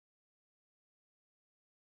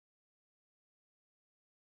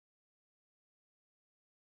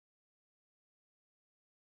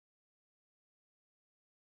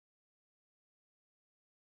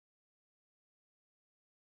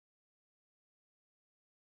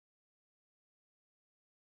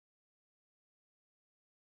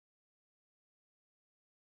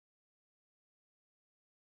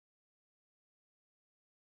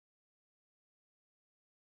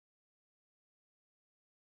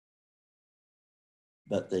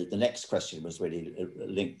but the next question was really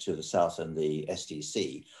linked to the South and the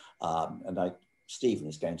STC. Stephen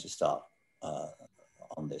is going to start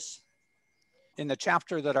on this. In the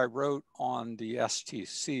chapter that I wrote on the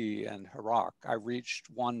STC and Iraq, I reached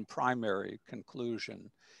one primary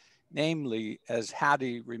conclusion, namely, as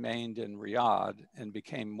Hadi remained in Riyadh and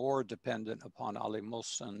became more dependent upon Ali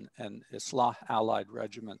Mohsen and Islah allied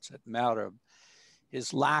regiments at Marib,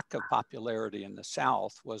 his lack of popularity in the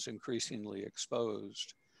South was increasingly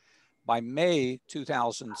exposed. By May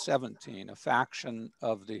 2017, a faction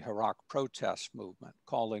of the Iraq protest movement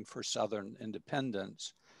calling for Southern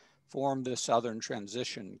independence formed the Southern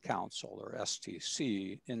Transition Council, or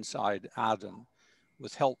STC, inside Aden,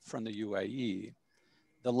 with help from the UAE,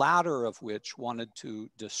 the latter of which wanted to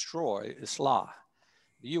destroy Islah.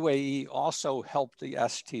 The UAE also helped the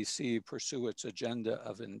STC pursue its agenda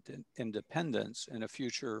of independence in a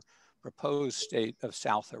future proposed state of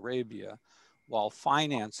South Arabia, while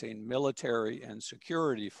financing military and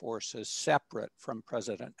security forces separate from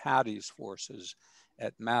President Hadi's forces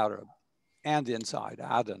at Marib and inside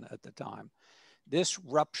Aden at the time. This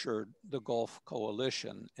ruptured the Gulf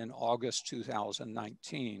Coalition in August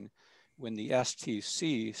 2019, when the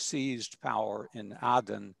STC seized power in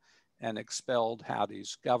Aden and expelled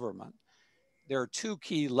Hadi's government. There are two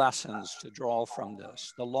key lessons to draw from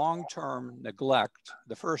this. The long-term neglect,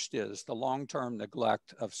 the first is the long-term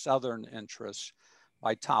neglect of Southern interests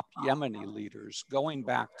by top Yemeni leaders going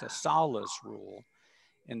back to Saleh's rule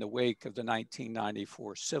in the wake of the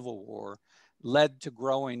 1994 civil war led to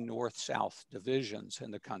growing North-South divisions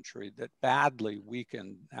in the country that badly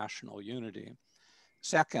weakened national unity.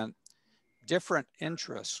 Second, different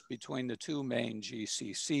interests between the two main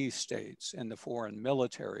GCC states in the foreign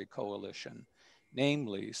military coalition,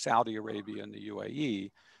 namely Saudi Arabia and the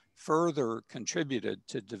UAE, further contributed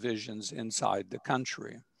to divisions inside the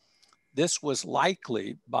country. This was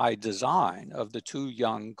likely by design of the two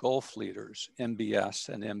young Gulf leaders, MBS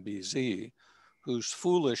and MBZ, whose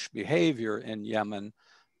foolish behavior in Yemen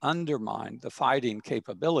undermined the fighting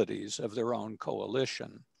capabilities of their own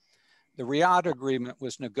coalition. The Riyadh Agreement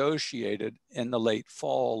was negotiated in the late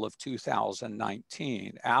fall of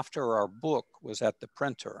 2019, after our book was at the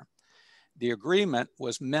printer. The agreement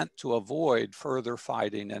was meant to avoid further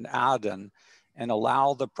fighting in Aden and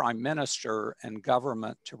allow the Prime Minister and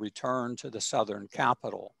government to return to the southern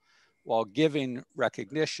capital, while giving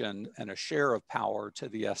recognition and a share of power to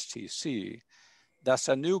the STC. Thus,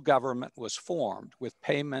 a new government was formed with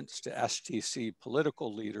payments to STC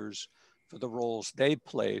political leaders for the roles they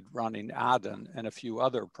played running Aden and a few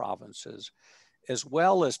other provinces, as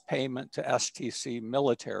well as payment to STC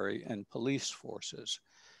military and police forces.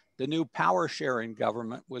 The new power-sharing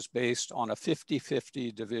government was based on a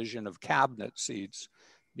 50-50 division of cabinet seats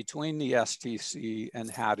between the STC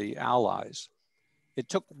and Hadi allies. It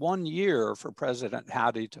took 1 year for President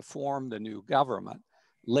Hadi to form the new government,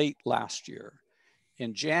 late last year.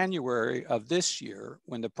 In January of this year,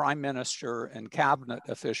 when the Prime Minister and cabinet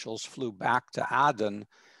officials flew back to Aden,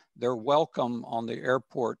 their welcome on the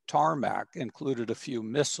airport tarmac included a few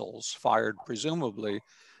missiles fired presumably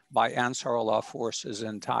by Ansarullah forces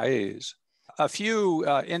in Taiz. A few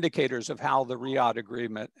indicators of how the Riyadh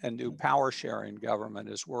Agreement and new power-sharing government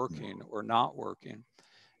is working or not working.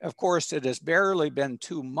 Of course, it has barely been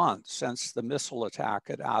 2 months since the missile attack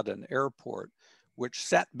at Aden airport, which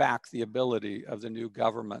set back the ability of the new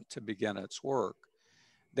government to begin its work.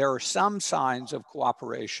 There are some signs of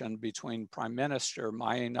cooperation between Prime Minister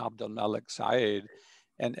Ma'in Abdelmalek Said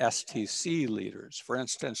and STC leaders. For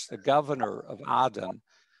instance, the governor of Aden,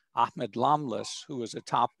 Ahmed Lamlis, who is a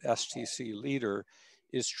top STC leader,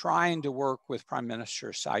 is trying to work with Prime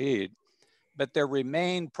Minister Said, but there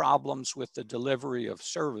remain problems with the delivery of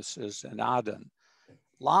services in Aden.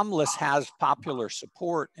 Lamlis has popular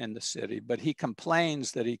support in the city, but he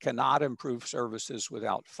complains that he cannot improve services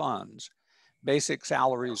without funds. Basic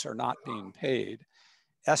salaries are not being paid.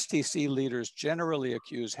 STC leaders generally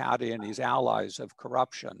accuse Hadi and his allies of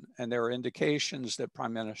corruption, and there are indications that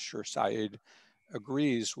Prime Minister Said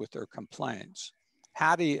agrees with their complaints.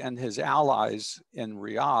 Hadi and his allies in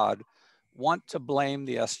Riyadh want to blame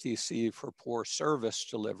the STC for poor service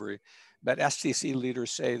delivery, but STC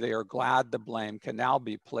leaders say they are glad the blame can now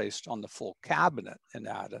be placed on the full cabinet in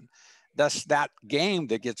Aden. Thus, that game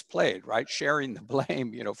that gets played, right, sharing the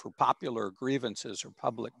blame, for popular grievances or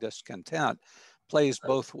public discontent, plays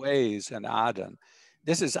both ways in Aden.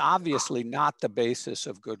 This is obviously not the basis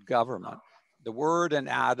of good government. The word in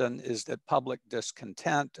Aden is that public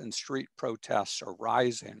discontent and street protests are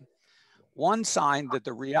rising. One sign that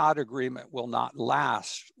the Riyadh Agreement will not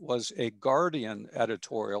last was a Guardian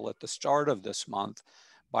editorial at the start of this month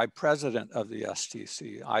by president of the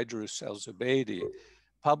STC, Idris al-Zubaydi,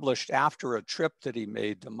 published after a trip that he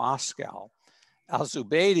made to Moscow.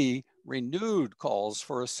 Al-Zubaydi renewed calls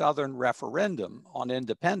for a Southern referendum on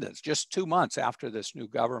independence just 2 months after this new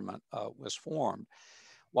government was formed,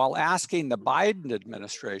 while asking the Biden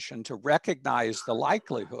administration to recognize the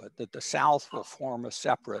likelihood that the South will form a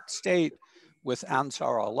separate state with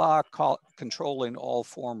Ansar Allah controlling all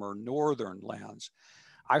former northern lands.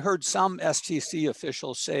 I heard some STC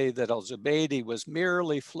officials say that al-Zubaydi was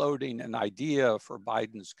merely floating an idea for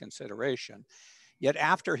Biden's consideration. Yet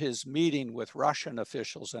after his meeting with Russian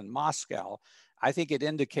officials in Moscow, I think it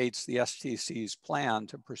indicates the STC's plan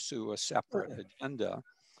to pursue a separate agenda.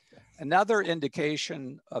 Another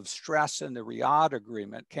indication of stress in the Riyadh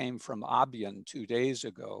agreement came from Aden 2 days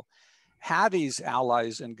ago. Hadi's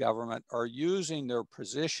allies in government are using their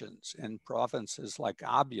positions in provinces like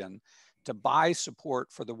Aden to buy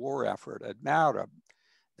support for the war effort at Marib.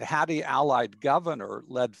 The Hadi allied governor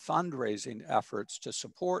led fundraising efforts to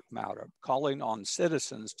support Marib, calling on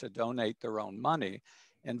citizens to donate their own money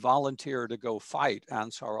and volunteer to go fight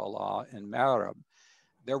Ansar Allah in Marib.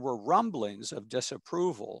 There were rumblings of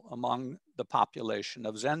disapproval among the population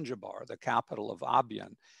of Zanzibar, the capital of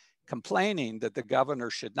Aden, complaining that the governor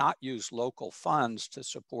should not use local funds to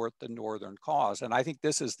support the northern cause. And I think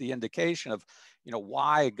this is the indication of,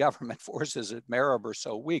 why government forces at Marib are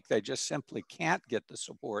so weak. They just simply can't get the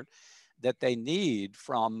support that they need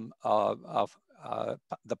from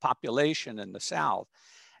the population in the South.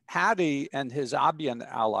 Hadi and his Aden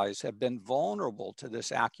allies have been vulnerable to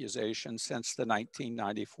this accusation since the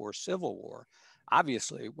 1994 civil war.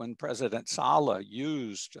 Obviously, when President Saleh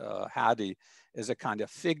used Hadi as a kind of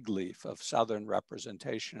fig leaf of Southern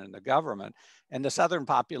representation in the government, and the Southern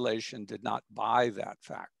population did not buy that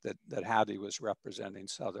fact, that Hadi was representing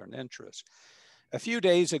Southern interests. A few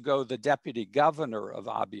days ago, the deputy governor of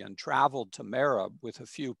Aden traveled to Marib with a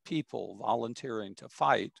few people volunteering to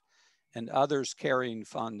fight and others carrying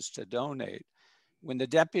funds to donate. When the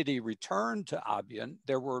deputy returned to Aden,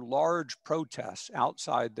 there were large protests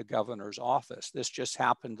outside the governor's office. This just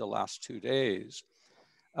happened the last 2 days,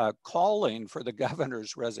 calling for the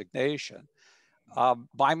governor's resignation.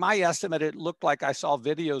 By my estimate, it looked like I saw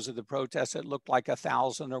videos of the protests. It looked like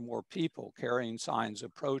 1,000 or more people carrying signs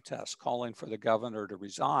of protest, calling for the governor to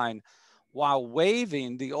resign while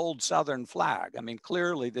waving the old Southern flag. I mean,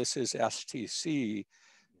 clearly this is STC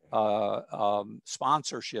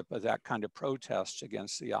sponsorship of that kind of protest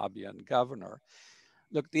against the Aden governor.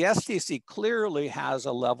 Look, the STC clearly has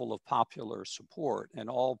a level of popular support in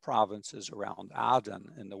all provinces around Aden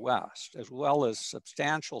in the west, as well as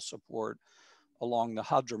substantial support along the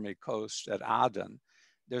Hadrami coast at Aden.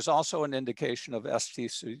 There's also an indication of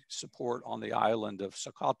STC support on the island of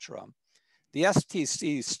Socotra. The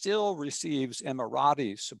STC still receives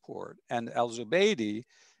Emirati support, and al-Zubaydi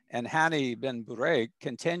and Hani bin Buraik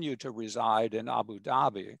continue to reside in Abu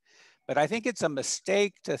Dhabi. But I think it's a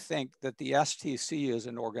mistake to think that the STC as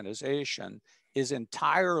an organization is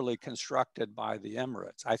entirely constructed by the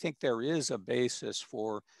Emirates. I think there is a basis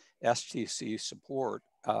for STC support,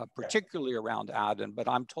 particularly around Aden, but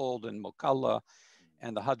I'm told in Mukalla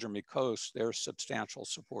and the Hadrami coast, there's substantial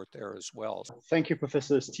support there as well. Thank you,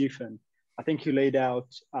 Professor Stephen. I think you laid out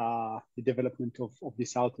the development of the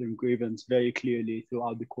Southern grievance very clearly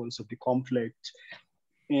throughout the course of the conflict,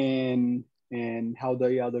 and how the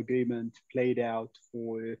Riyadh agreement played out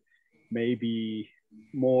for maybe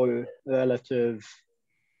more relative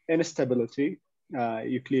instability.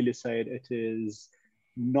 You clearly said it is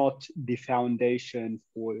not the foundation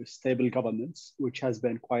for stable governance, which has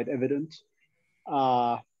been quite evident.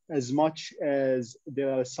 As much as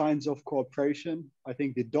there are signs of cooperation, I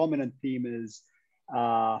think the dominant theme is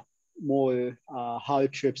more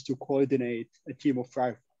hardships to coordinate a team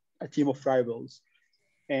of rivals,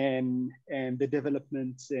 and the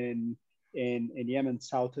developments in Yemen's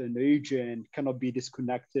southern region cannot be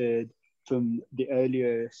disconnected from the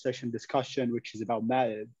earlier session discussion, which is about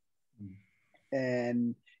Marib.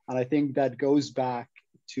 And I think that goes back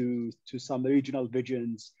to some regional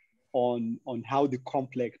visions on how the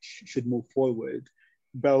conflict should move forward,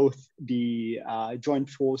 both the joint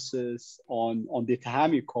forces on the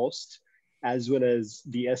Tahami coast, as well as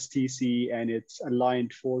the STC and its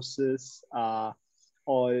aligned forces, are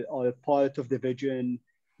part of the vision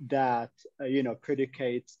that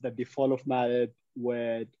predicates that the fall of Marib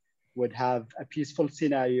would have a peaceful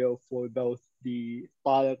scenario for both the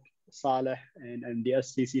Tariq, Saleh, and the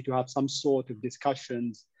STC to have some sort of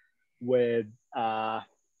discussions with the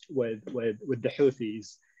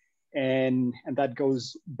Houthis, and that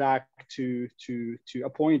goes back to a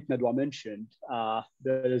point Nadwa mentioned.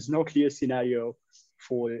 There is no clear scenario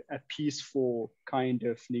for a peaceful kind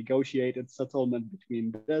of negotiated settlement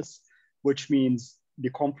between this, which means the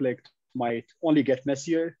conflict might only get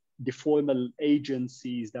messier. The formal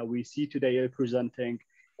agencies that we see today representing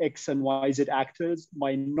X and YZ actors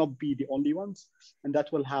might not be the only ones, and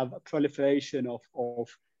that will have a proliferation of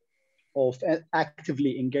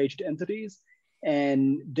actively engaged entities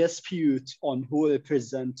and dispute on who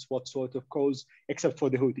represents what sort of cause, except for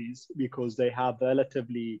the Houthis, because they have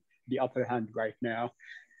relatively the upper hand right now.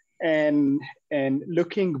 And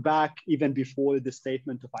looking back even before the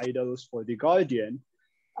statement of Aidarus for The Guardian,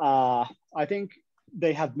 I think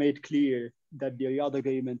they have made clear that the Riyadh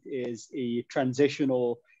agreement is a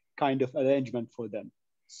transitional kind of arrangement for them.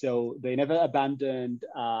 So they never abandoned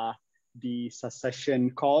the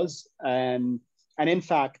secession cause. And in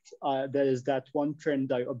fact, there is that one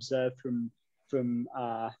trend I observed from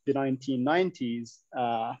the 1990s.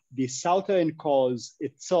 The Southern cause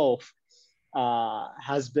itself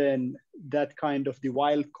has been that kind of the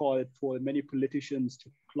wild card for many politicians to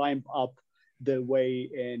climb up their way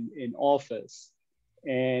in office.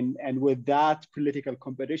 And with that political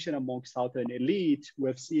competition among Southern elite,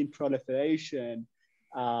 we've seen proliferation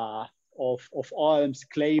of arms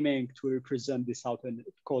claiming to represent the Southern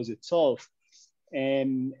cause itself.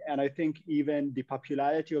 And I think even the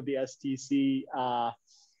popularity of the STC,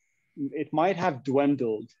 it might have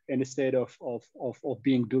dwindled instead of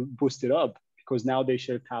being boosted up, because now they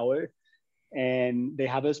share power and they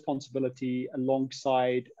have a responsibility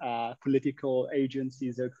alongside political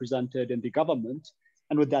agencies represented in the government.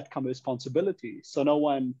 And with that comes responsibility. So no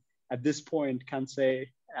one at this point can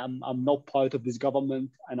say, I'm not part of this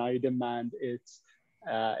government and I demand its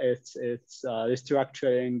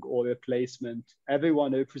restructuring or replacement.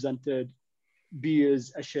 Everyone represented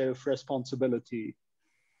bears a share of responsibility.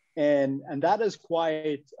 And that is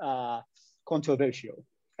quite controversial,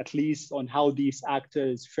 at least on how these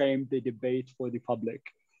actors frame the debate for the public.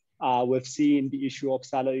 We've seen the issue of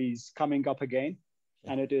salaries coming up again,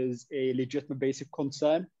 and it is a legitimate basic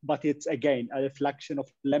concern, but it's again a reflection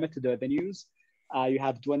of limited revenues. You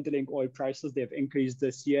have dwindling oil prices, they've increased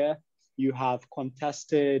this year. You have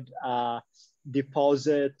contested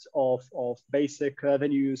deposit of basic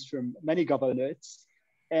revenues from many governorates.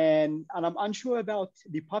 And I'm unsure about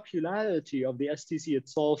the popularity of the STC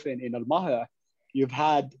itself in Al-Mahra. You've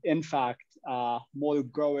had, in fact, more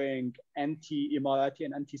growing anti-Emirati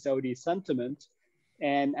and anti-Saudi sentiment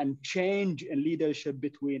and change in leadership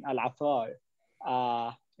between Al-Afar.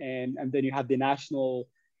 And then you have the National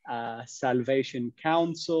Salvation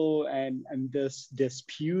Council and this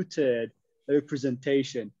disputed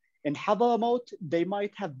representation. In Hadramaut, they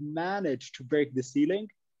might have managed to break the ceiling,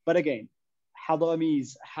 but again,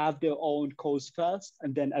 Hadramis have their own cause first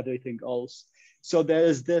and then everything else. So there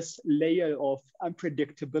is this layer of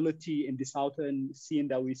unpredictability in the southern scene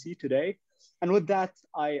that we see today. And with that,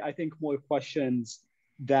 I think more questions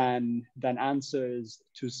than answers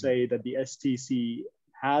to say that the STC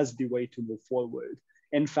has the way to move forward.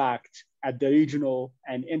 In fact, at the regional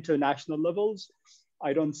and international levels,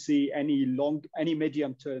 I don't see any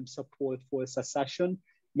medium-term support for secession,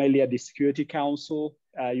 mainly at the Security Council,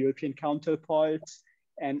 European counterparts,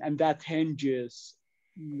 and that hinges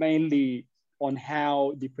mainly on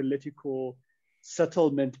how the political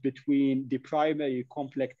settlement between the primary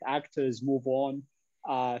conflict actors move on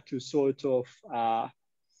to sort of,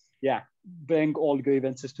 bring all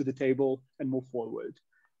grievances to the table and move forward.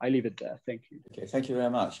 I leave it there. Thank you. Okay, thank you very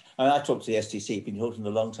much. I talked to the STC, been talking a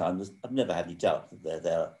long time. I've never had any doubt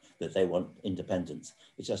that they want independence.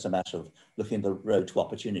 It's just a matter of looking the road to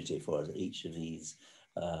opportunity for each of these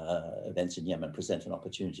events in Yemen present an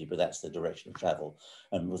opportunity, but that's the direction of travel.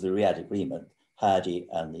 And with the Riyadh agreement, Hadi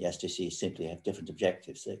and the STC simply have different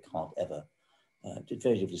objectives. They can't ever, it's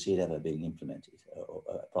very difficult to see it ever being implemented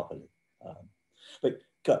properly. But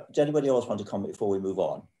does anybody else want to comment before we move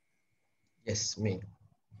on? Yes, me.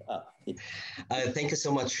 Thank you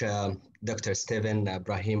so much, Dr. Stephen,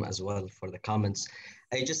 Ibrahim as well for the comments.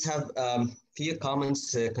 I just have a few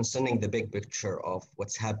comments concerning the big picture of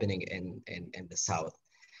what's happening in the South.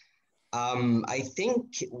 I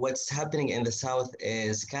think what's happening in the South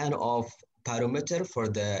is kind of parameter for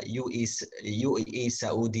the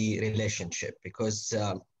UAE-Saudi relationship, because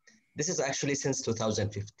this is actually since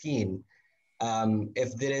 2015.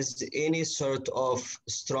 If there is any sort of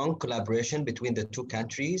strong collaboration between the two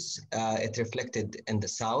countries, it reflected in the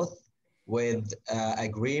South with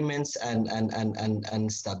agreements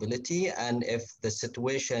and stability. And if the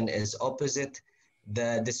situation is opposite,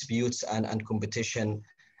 the disputes and competition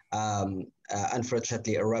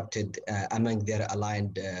unfortunately erupted among their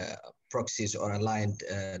aligned proxies or aligned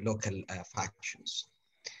local factions.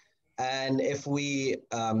 And if we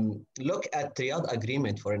look at the Riyadh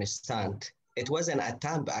Agreement, for instance, it was an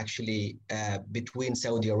attempt actually between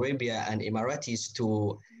Saudi Arabia and Emiratis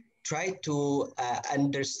to try to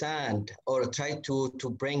understand or try to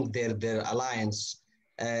bring their alliance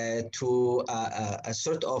to a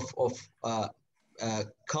sort of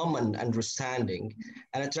common understanding,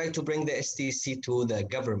 and try to bring the STC to the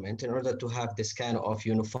government in order to have this kind of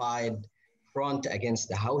unified front against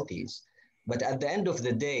the Houthis. But at the end of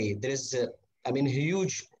the day, there is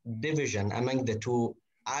huge division among the two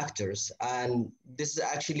actors, and this is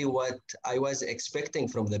actually what I was expecting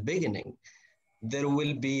from the beginning. There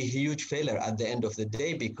will be huge failure at the end of the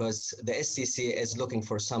day because the STC is looking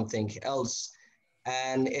for something else,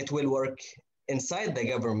 and it will work inside the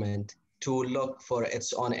government to look for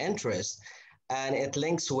its own interest, and it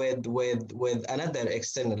links with another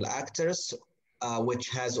external actors, which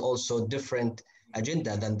has also different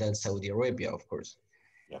agenda than Saudi Arabia, of course.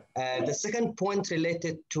 Yeah. The second point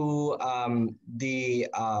related to the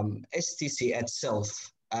STC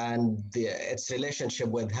itself and its relationship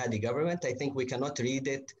with Hadi government, I think we cannot read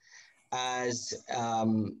it as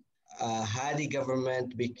Hadi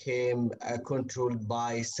government became controlled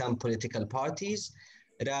by some political parties.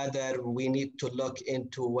 Rather, we need to look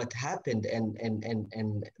into what happened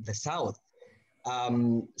in the South.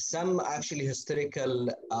 Some actually historical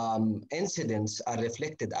incidents are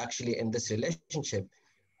reflected actually in this relationship,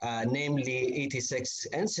 namely 86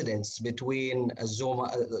 incidents between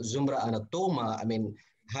Zumra and Toma.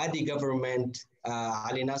 Hadi government,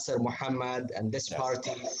 Ali Nasser Muhammad and this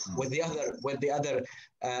party with the other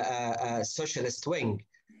socialist wing.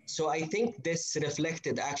 So I think this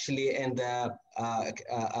reflected actually in the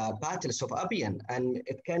battles of Aden, and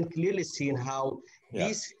it can clearly see how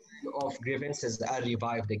these of grievances are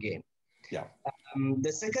revived again. Yeah.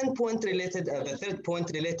 The second point related, the third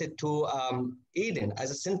point related to Aden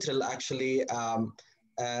as a central actually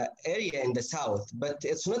area in the south, but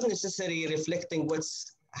it's not necessarily reflecting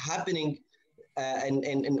what's happening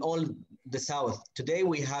in all the south. Today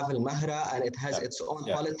we have Al-Mahra and it has its own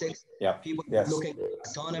politics. People looking at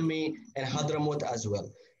autonomy and Hadramaut as well.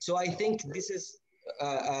 So I think this is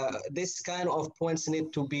this kind of points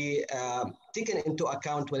need to be taken into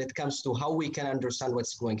account when it comes to how we can understand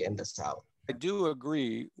what's going in the south. I do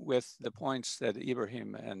agree with the points that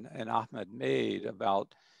Ibrahim and Ahmed made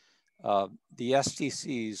about the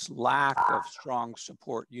STC's lack of strong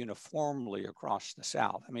support uniformly across the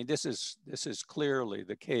South. This is clearly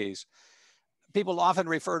the case. People often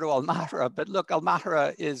refer to Al-Mahra, but look,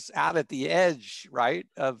 Al-Mahra is out at the edge, right,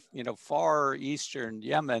 of far eastern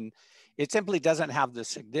Yemen. It simply doesn't have the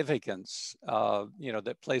significance,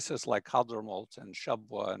 that places like Hadramaut and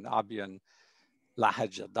Shabwa and Abiyan,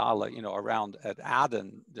 Lahaj Adala, around at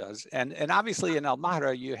Aden does. And obviously in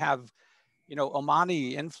Al-Mahra, you have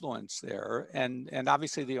Omani influence there. And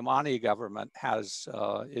obviously the Omani government has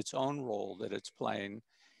its own role that it's playing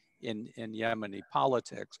in Yemeni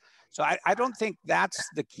politics. So I don't think that's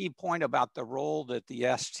the key point about the role that the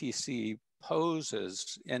STC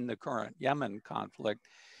poses in the current Yemen conflict,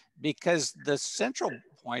 because the central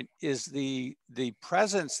point is the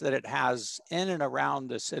presence that it has in and around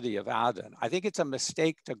the city of Aden. I think it's a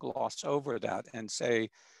mistake to gloss over that and say,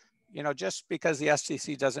 just because the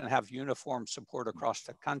STC doesn't have uniform support across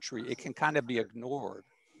the country, it can kind of be ignored.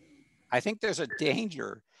 I think there's a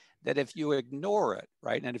danger that if you ignore it,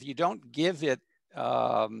 right, and if you don't give it,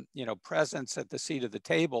 presence at the seat of the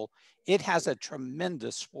table, it has a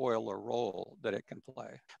tremendous spoiler role that it can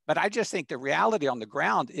play. But I just think the reality on the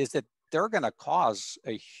ground is that they're going to cause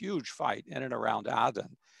a huge fight in and around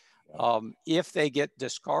Aden if they get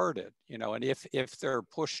discarded, and if they're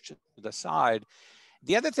pushed to the side.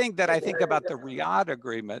 The other thing that I think about the Riyadh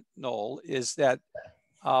agreement, Noel, is that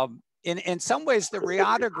in some ways, the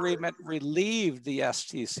Riyadh agreement relieved the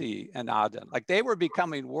STC and Aden. Like they were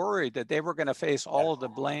becoming worried that they were going to face all of the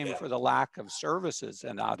blame for the lack of services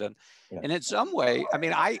in Aden. And in some way,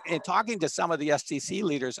 in talking to some of the STC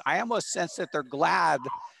leaders, I almost sense that they're glad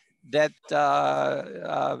that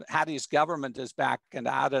Hadi's government is back in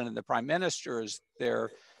Aden and the prime minister is there,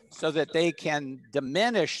 so that they can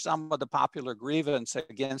diminish some of the popular grievance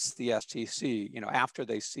against the STC, after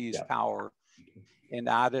they seized power in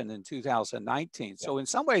Aden in 2019. So in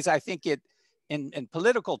some ways, I think it, in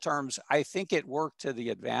political terms, I think it worked to the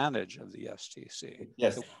advantage of the STC.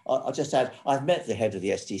 Yes, I'll just add, I've met the head of the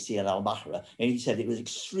STC in Al-Mahra, and he said it was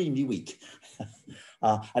extremely weak.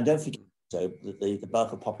 And don't forget, so the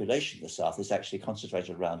bulk of population in the south is actually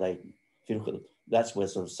concentrated around Aden. If you look at that's where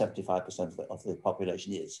sort of 75% of the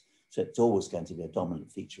population is. So it's always going to be a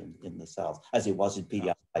dominant feature in the south, as it was in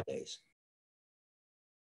PDI days.